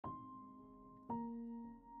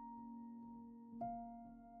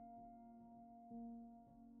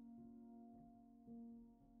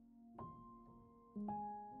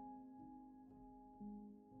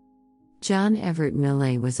John Everett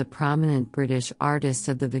Millais was a prominent British artist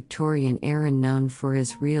of the Victorian era known for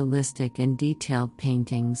his realistic and detailed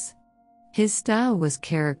paintings. His style was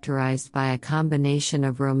characterized by a combination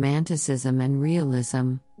of romanticism and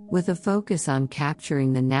realism, with a focus on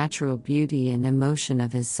capturing the natural beauty and emotion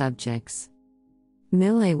of his subjects.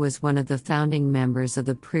 Millais was one of the founding members of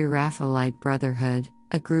the Pre-Raphaelite Brotherhood,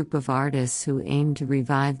 a group of artists who aimed to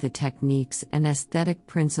revive the techniques and aesthetic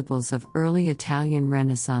principles of early Italian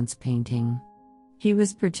Renaissance painting. He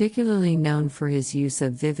was particularly known for his use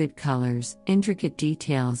of vivid colors, intricate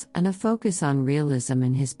details, and a focus on realism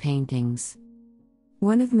in his paintings.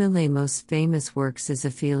 One of Millais' most famous works is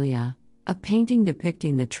Ophelia, a painting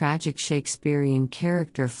depicting the tragic Shakespearean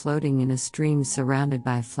character floating in a stream surrounded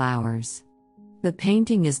by flowers. The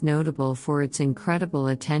painting is notable for its incredible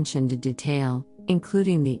attention to detail,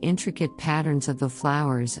 including the intricate patterns of the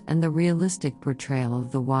flowers and the realistic portrayal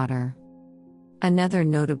of the water. Another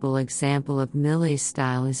notable example of Millais'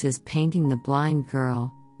 style is his painting The Blind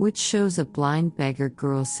Girl, which shows a blind beggar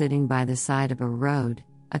girl sitting by the side of a road,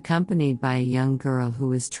 accompanied by a young girl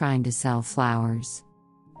who is trying to sell flowers.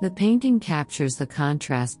 The painting captures the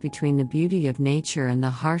contrast between the beauty of nature and the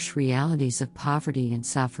harsh realities of poverty and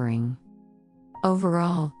suffering.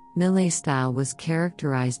 Overall, Millais' style was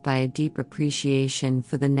characterized by a deep appreciation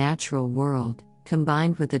for the natural world,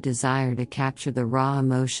 combined with a desire to capture the raw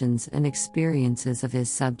emotions and experiences of his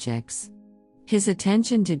subjects. His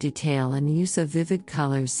attention to detail and use of vivid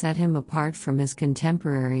colors set him apart from his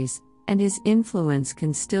contemporaries, and his influence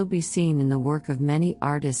can still be seen in the work of many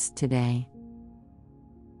artists today.